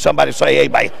Confederate money. Somebody say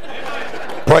amen.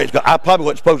 Praise God. I probably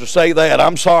wasn't supposed to say that.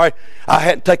 I'm sorry. I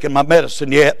hadn't taken my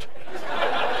medicine yet.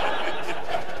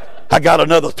 I got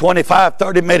another 25,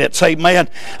 30 minutes, amen,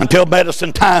 until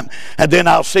medicine time, and then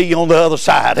I'll see you on the other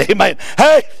side, amen.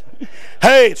 Hey,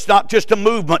 it's not just a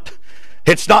movement.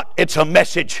 It's a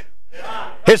message.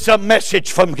 It's a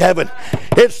message from heaven.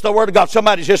 It's the Word of God.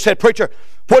 Somebody just said, preacher,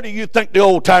 what do you think the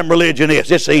old-time religion is?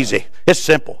 It's easy. It's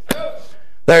simple.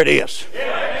 There it is.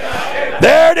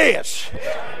 There it is.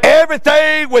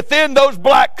 Everything within those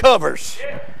black covers.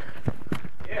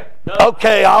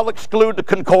 Okay, I'll exclude the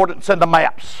concordance and the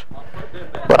maps,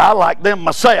 but I like them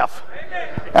myself.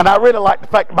 And I really like the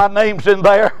fact that my name's in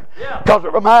there, because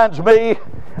it reminds me,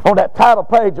 on that title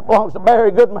page that belongs to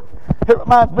Mary Goodman, it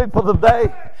reminds me for the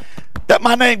day that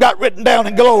my name got written down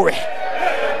in glory.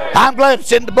 I'm glad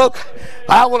it's in the book.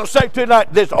 I want to say to you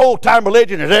tonight, this old-time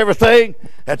religion is everything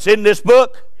that's in this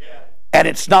book, and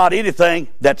it's not anything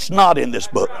that's not in this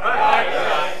book.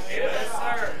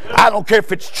 I don't care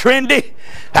if it's trendy.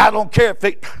 I don't care if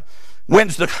it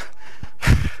wins the...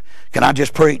 Can I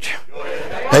just preach?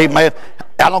 Amen.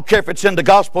 I don't care if it's in the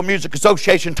Gospel Music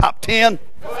Association top 10.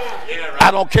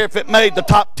 I don't care if it made the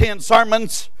top 10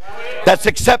 sermons. That's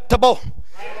acceptable.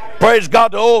 Praise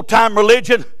God, the old-time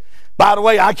religion. By the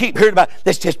way, I keep hearing about,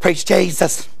 let's just preach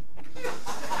Jesus.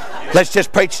 Let's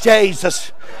just preach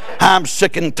Jesus. I'm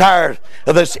sick and tired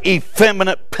of this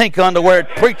effeminate pink underwear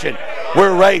preaching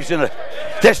we're raising it.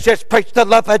 Let's just preach the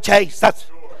love of Jesus.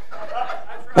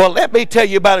 Well, let me tell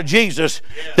you about a Jesus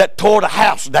that tore the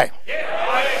house down.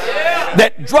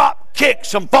 That drop kicked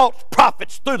some false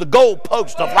prophets through the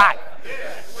goalpost of life.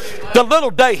 The little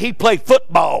day he played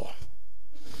football.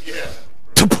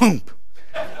 Boom.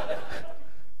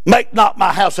 Make not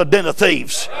my house a den of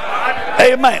thieves.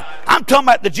 Amen. I'm talking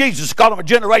about the Jesus called them a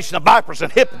generation of vipers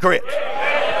and hypocrites.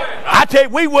 I tell you,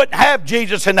 we wouldn't have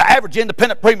Jesus in the average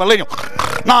independent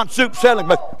premillennial non-soup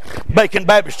selling bacon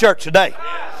Baptist church today.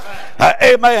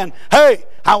 Amen. Hey,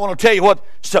 I want to tell you what,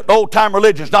 old-time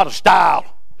religion is not a style.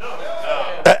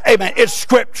 Amen. It's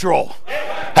scriptural.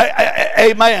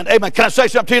 Amen. Amen. Can I say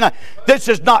something to you now? This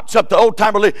is not something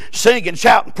old-time religion, sing and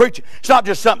shout and preach. It's not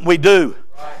just something we do.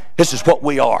 This is what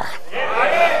we are.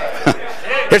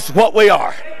 This is what we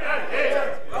are.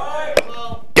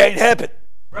 Can't help it.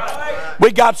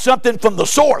 We got something from the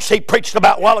source he preached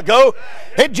about a while ago.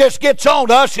 It just gets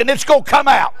on us and it's going to come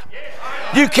out.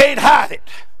 You can't hide it.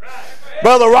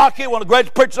 Brother Rocky, one of the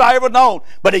greatest preachers I ever known,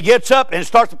 but he gets up and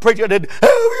starts to preach and then,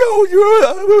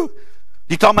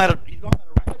 he's talking about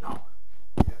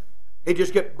he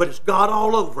just get, but it's God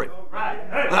all over him.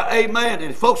 Amen.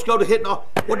 And folks go to hitting off.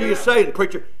 What do you say,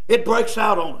 preacher? It breaks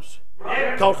out on us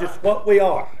because it's what we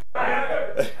are.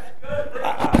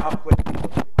 I'll quit.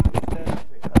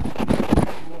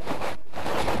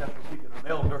 An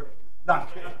elder.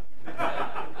 Not kidding.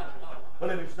 But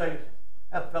let me say this.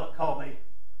 Had a fellow call me.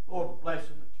 Lord bless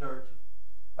him, the church.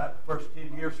 About the first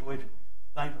 10 years, so things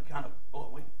were kind of,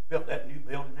 we built that new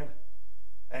building there.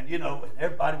 And you know, and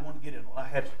everybody wanted to get in. Well, I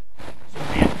had some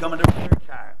men coming, they were very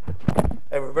kind.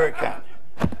 They were very kind.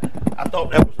 I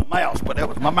thought that was a mouse, but that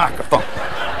was my microphone.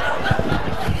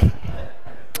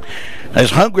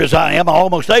 As hungry as I am, I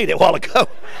almost ate it a while ago.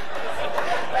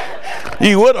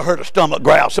 You would have heard a stomach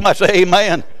growl. Somebody say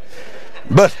amen.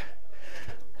 But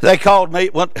they called me.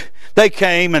 They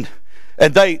came and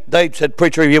they said,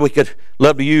 preacher, yeah, we could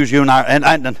love to use you. And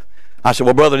I said,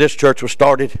 well, brother, this church was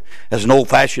started as an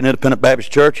old-fashioned independent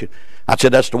Baptist church. And I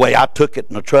said, that's the way I took it,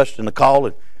 and the trust and the call,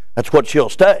 and that's what she'll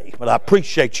stay. But I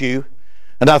appreciate you,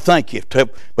 and I thank you.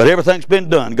 But everything's been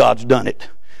done. God's done it.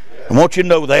 I want you to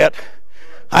know that.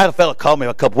 I had a fellow call me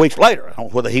a couple weeks later. I don't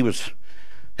know whether he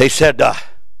said,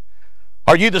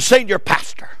 are you the senior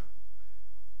pastor?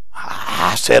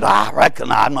 I said, I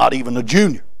reckon I'm not even a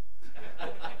junior.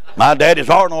 My daddy's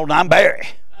Arnold and I'm Barry.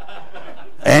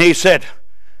 And he said,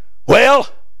 well,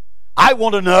 I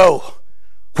want to know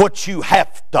what you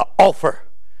have to offer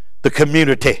the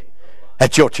community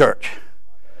at your church.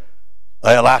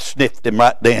 Well, I sniffed him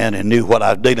right then and knew what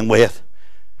I was dealing with.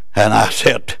 And I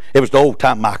said, it was the old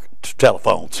time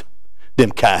telephones,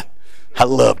 them kind. I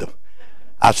loved them.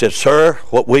 I said, sir,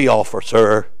 what we offer,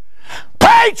 sir,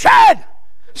 preaching,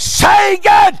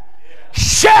 singing,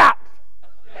 shout.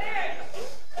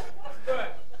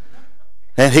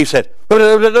 And he said,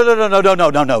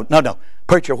 no.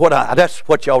 Preacher, that's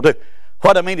what y'all do.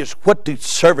 What I mean is, what do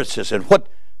services and what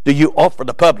do you offer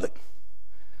the public?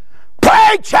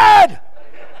 Preaching,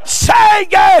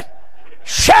 singing,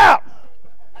 shout.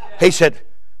 He said,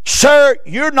 sir,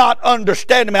 you're not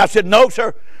understanding me. I said, no,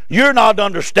 sir, you're not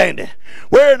understanding.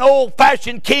 We're an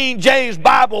old-fashioned King James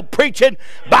Bible preaching,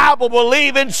 Bible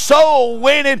believing, soul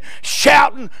winning,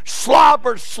 shouting,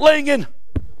 slobber slinging,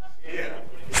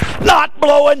 not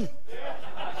blowing,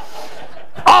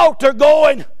 altar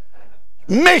going,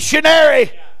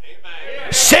 missionary,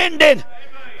 sending,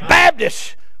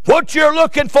 Baptist. What you're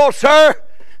looking for, sir,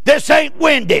 this ain't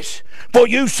Wendy's. For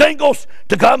you singles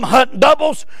to come hunting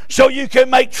doubles so you can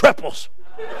make triples.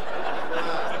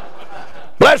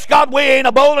 Bless God, we ain't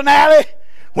a bowling alley.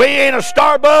 We ain't a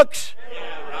Starbucks.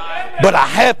 But I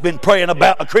have been praying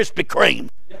about a Krispy Kreme.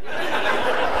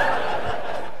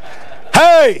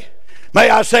 Hey, may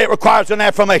I say, it requires an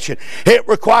affirmation. It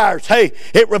requires,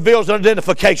 it reveals an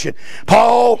identification.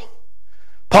 Paul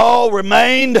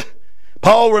remained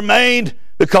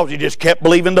because he just kept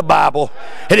believing the Bible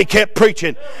and he kept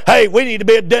preaching. Hey, we need to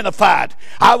be identified.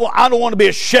 I don't want to be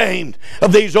ashamed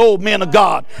of these old men of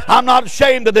God. I'm not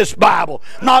ashamed of this Bible.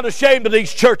 I'm not ashamed of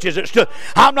these churches that stood.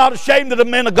 I'm not ashamed of the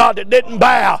men of God that didn't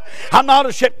bow. I'm not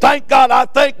ashamed. Thank God, I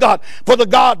thank God for the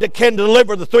God that can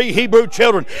deliver the 3 Hebrew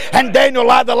children and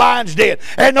Daniel out of the lion's den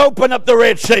and open up the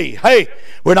Red Sea. Hey,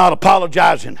 we're not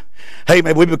apologizing. Hey,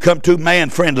 man, we become too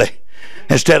man-friendly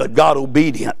instead of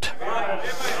God-obedient.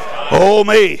 Oh,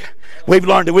 me. We've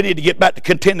learned that we need to get back to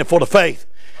contending for the faith.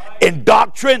 In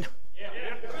doctrine,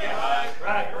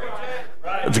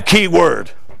 it's a key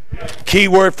word. Key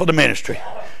word for the ministry.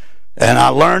 And I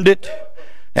learned it,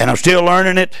 and I'm still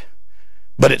learning it,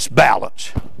 but it's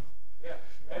balance.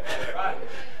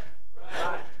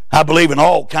 I believe in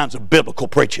all kinds of biblical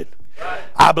preaching.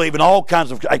 I believe in all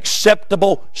kinds of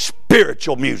acceptable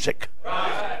spiritual music.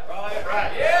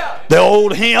 The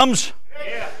old hymns,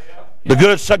 the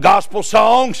good gospel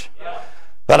songs,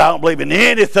 but I don't believe in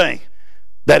anything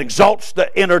that exalts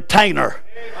the entertainer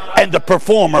and the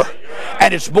performer.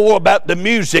 And it's more about the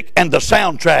music and the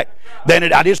soundtrack than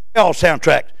it. I didn't say all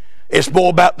soundtrack. It's more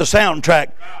about the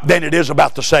soundtrack than it is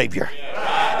about the Savior.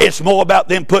 It's more about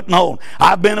them putting on.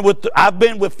 I've been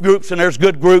with groups, and there's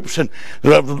good groups, and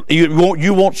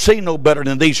you won't see no better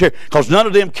than these here, because none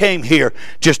of them came here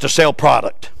just to sell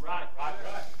product.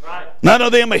 None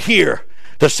of them are here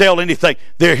to sell anything.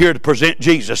 They're here to present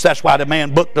Jesus. That's why the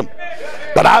man booked them.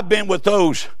 But I've been with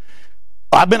those.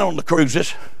 I've been on the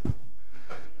cruises,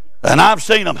 and I've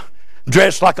seen them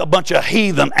dressed like a bunch of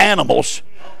heathen animals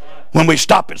when we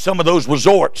stop at some of those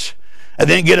resorts, and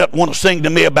then get up and want to sing to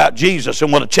me about Jesus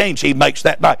and what a change he makes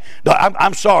that night. No,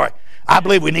 I'm sorry. I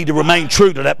believe we need to remain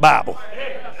true to that Bible.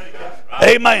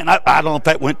 Amen. I don't know if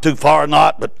that went too far or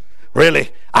not, but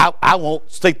really, I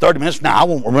won't stay 30 minutes now. I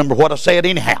won't remember what I said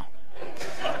anyhow.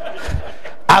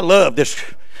 I love this.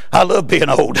 I love being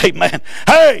old. Amen.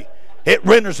 Hey, it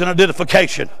renders an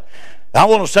identification. I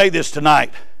want to say this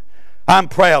tonight. I'm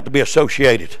proud to be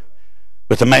associated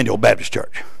with Immanuel Baptist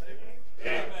Church.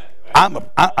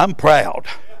 I'm proud.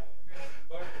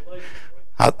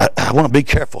 I want to be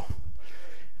careful.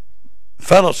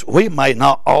 Fellas, we may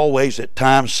not always at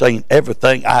times say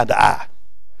everything eye to eye,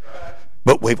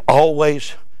 but we've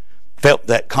always felt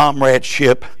that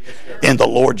comradeship in the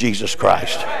Lord Jesus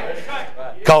Christ.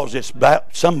 Because it's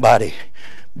about somebody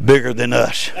bigger than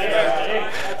us.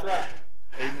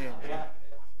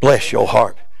 Bless your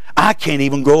heart. I can't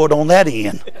even grow it on that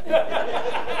end.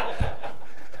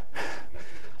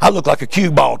 I look like a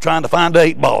cue ball trying to find an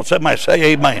 8 ball. Somebody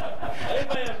say amen.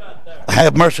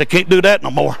 Have mercy, can't do that no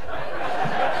more.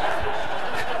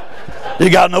 You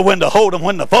got to know when to hold them,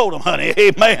 when to fold them, honey.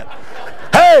 Amen.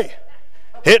 Hey,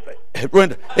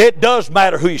 it does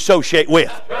matter who you associate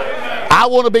with. I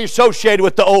want to be associated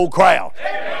with the old crowd.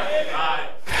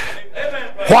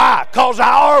 Why? Because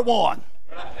I are one.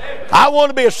 I want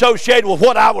to be associated with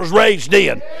what I was raised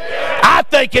in. I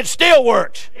think it still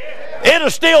works. It'll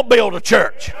still build a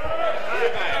church.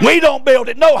 We don't build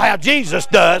it no how Jesus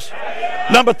does.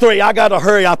 Number 3, I got to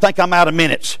hurry. I think I'm out of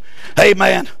minutes.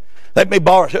 Amen. Let me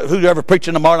borrow, whoever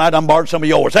preaching tomorrow night, I'm borrowing some of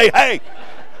yours. Hey,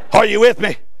 are you with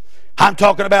me? I'm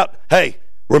talking about,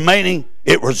 remaining,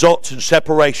 it results in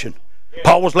separation.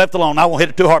 Paul was left alone. I won't hit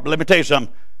it too hard, but let me tell you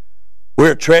something.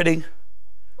 We're treading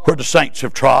where the saints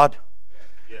have trod.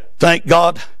 Thank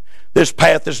God this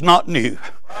path is not new.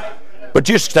 But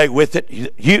just stay with it.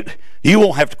 You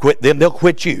won't have to quit them. They'll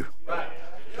quit you.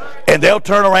 And they'll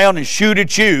turn around and shoot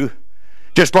at you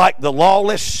just like the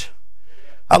lawless.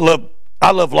 I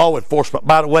love law enforcement.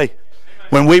 By the way,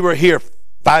 when we were here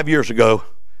 5 years ago,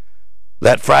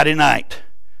 that Friday night,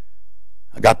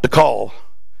 I got the call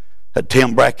that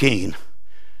Tim Brackeen,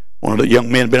 one of the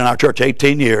young men, had been in our church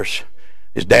 18 years.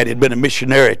 His daddy had been a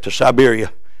missionary to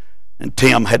Siberia, and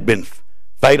Tim had been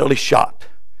fatally shot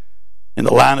in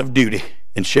the line of duty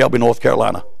in Shelby, North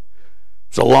Carolina.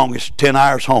 It's the longest 10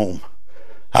 hours home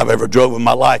I've ever drove in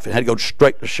my life, and had to go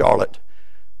straight to Charlotte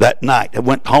that night. I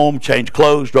went home, changed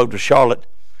clothes, drove to Charlotte,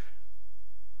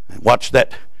 and watched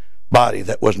that body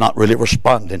that was not really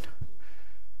responding.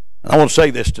 And I want to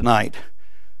say this tonight.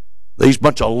 These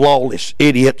bunch of lawless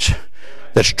idiots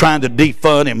that's trying to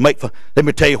defund and make fun. Let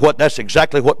me tell you what, that's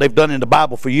exactly what they've done in the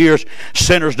Bible for years.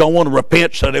 Sinners don't want to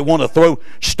repent, so they want to throw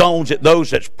stones at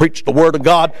those that preach the Word of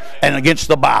God and against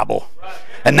the Bible.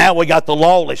 And now we got the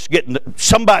lawless getting,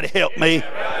 somebody help me.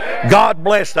 God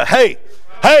bless the, hey,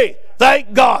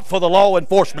 thank God for the law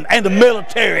enforcement and the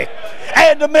military.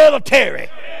 And the military.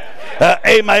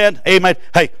 Amen. Amen.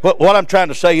 Hey, what I'm trying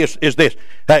to say is this.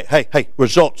 Hey, it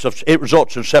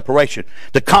results in separation.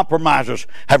 The compromisers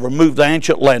have removed the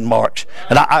ancient landmarks.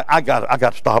 And I got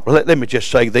to stop. Let me just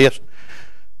say this.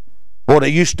 What they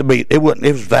used to be, it was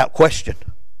without question.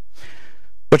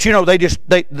 But you know,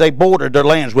 they bordered their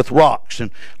lands with rocks and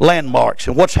landmarks.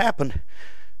 And what's happened,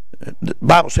 the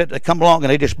Bible said they come along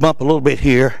and they just bump a little bit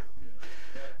here.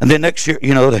 And then next year,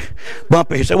 you know, they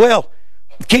bump it. He said, well,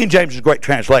 King James is a great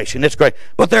translation. It's great.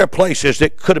 But there are places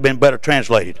that could have been better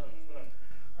translated.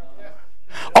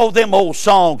 Oh, them old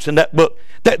songs in that book,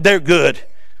 they're good.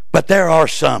 But there are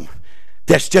some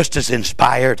that's just as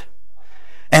inspired.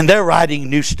 And they're writing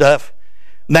new stuff.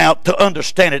 Now, to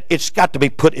understand it, it's got to be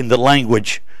put in the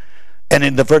language and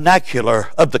in the vernacular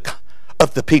of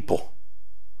the people.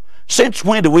 Since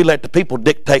when do we let the people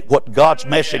dictate what God's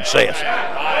message says?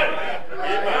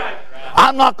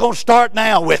 I'm not going to start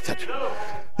now with it.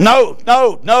 No.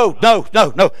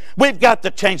 We've got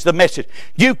to change the message.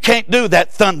 You can't do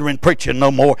that thundering preaching no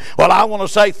more. Well, I want to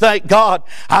say thank God.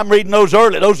 I'm reading those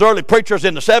early preachers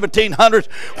in the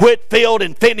 1700s, Whitfield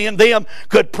and Finney and them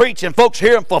could preach and folks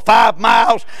hear them for 5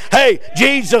 miles. Hey,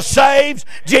 Jesus saves.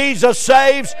 Jesus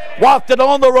saves. Walked it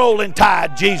on the rolling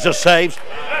tide. Jesus saves.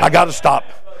 I got to stop.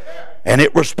 And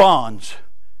it responds.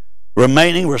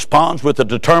 Remaining responds with a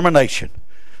determination.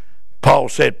 Paul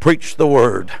said, preach the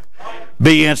word.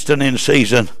 Be instant in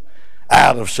season,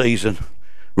 out of season.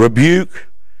 Rebuke,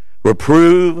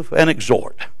 reprove, and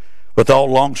exhort with all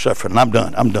long suffering. I'm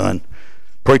done.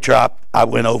 Preacher, I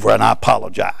went over and I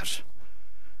apologize.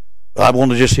 But I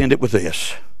want to just end it with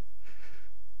this.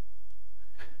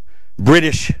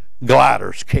 British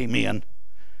gliders came in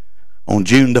on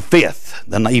June the 5th,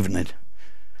 the evening.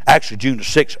 Actually, June the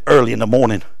 6th, early in the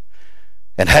morning.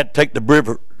 And had to take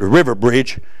the river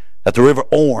bridge at the River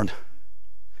Orne.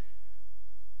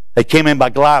 They came in by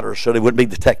gliders so they wouldn't be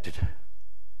detected.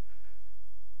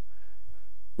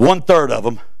 1/3 of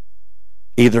them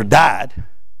either died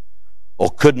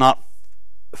or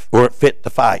weren't fit to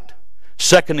fight.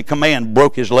 Second in command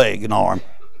broke his leg and arm.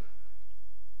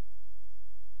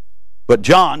 But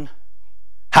John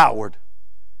Howard,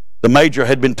 the major,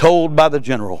 had been told by the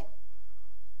general,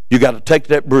 you got to take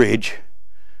that bridge,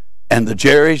 and the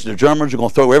Germans are going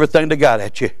to throw everything they got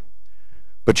at you,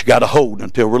 but you got to hold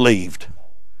until relieved.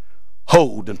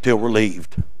 Hold until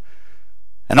relieved.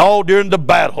 And all during the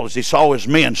battle, as he saw his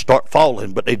men start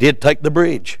falling, but they did take the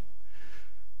bridge.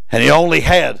 And he only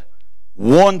had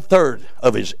 1/3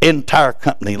 of his entire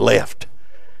company left.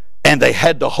 And they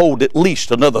had to hold at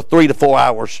least another 3 to 4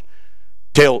 hours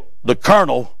till the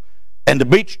colonel and the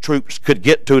beach troops could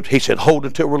get to it. He said, hold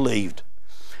until relieved.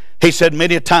 He said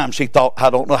many a times he thought, I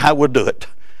don't know how we'll do it,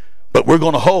 but we're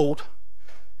going to hold.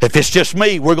 If it's just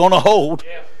me, we're going to hold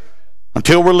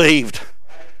until relieved.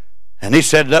 And he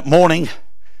said that morning,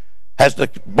 as the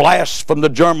blasts from the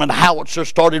German howitzer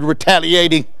started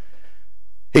retaliating,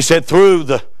 he said through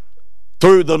the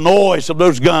noise of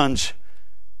those guns,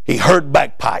 he heard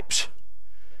bagpipes.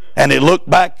 And he looked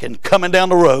back, and coming down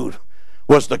the road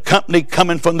was the company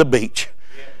coming from the beach.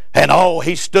 And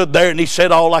he stood there and he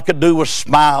said, all I could do was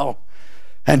smile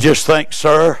and just think,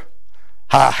 sir,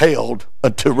 I held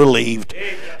until relieved.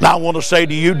 And I want to say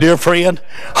to you, dear friend,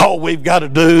 all we've got to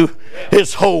do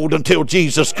is hold until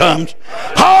Jesus comes.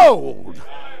 Hold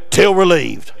till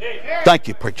relieved. Thank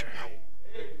you, preacher.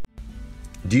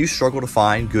 Do you struggle to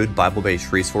find good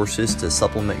Bible-based resources to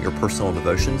supplement your personal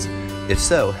devotions? If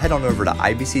so, head on over to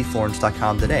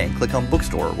ibcflorence.com today and click on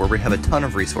Bookstore, where we have a ton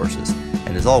of resources.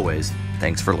 And as always,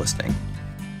 thanks for listening.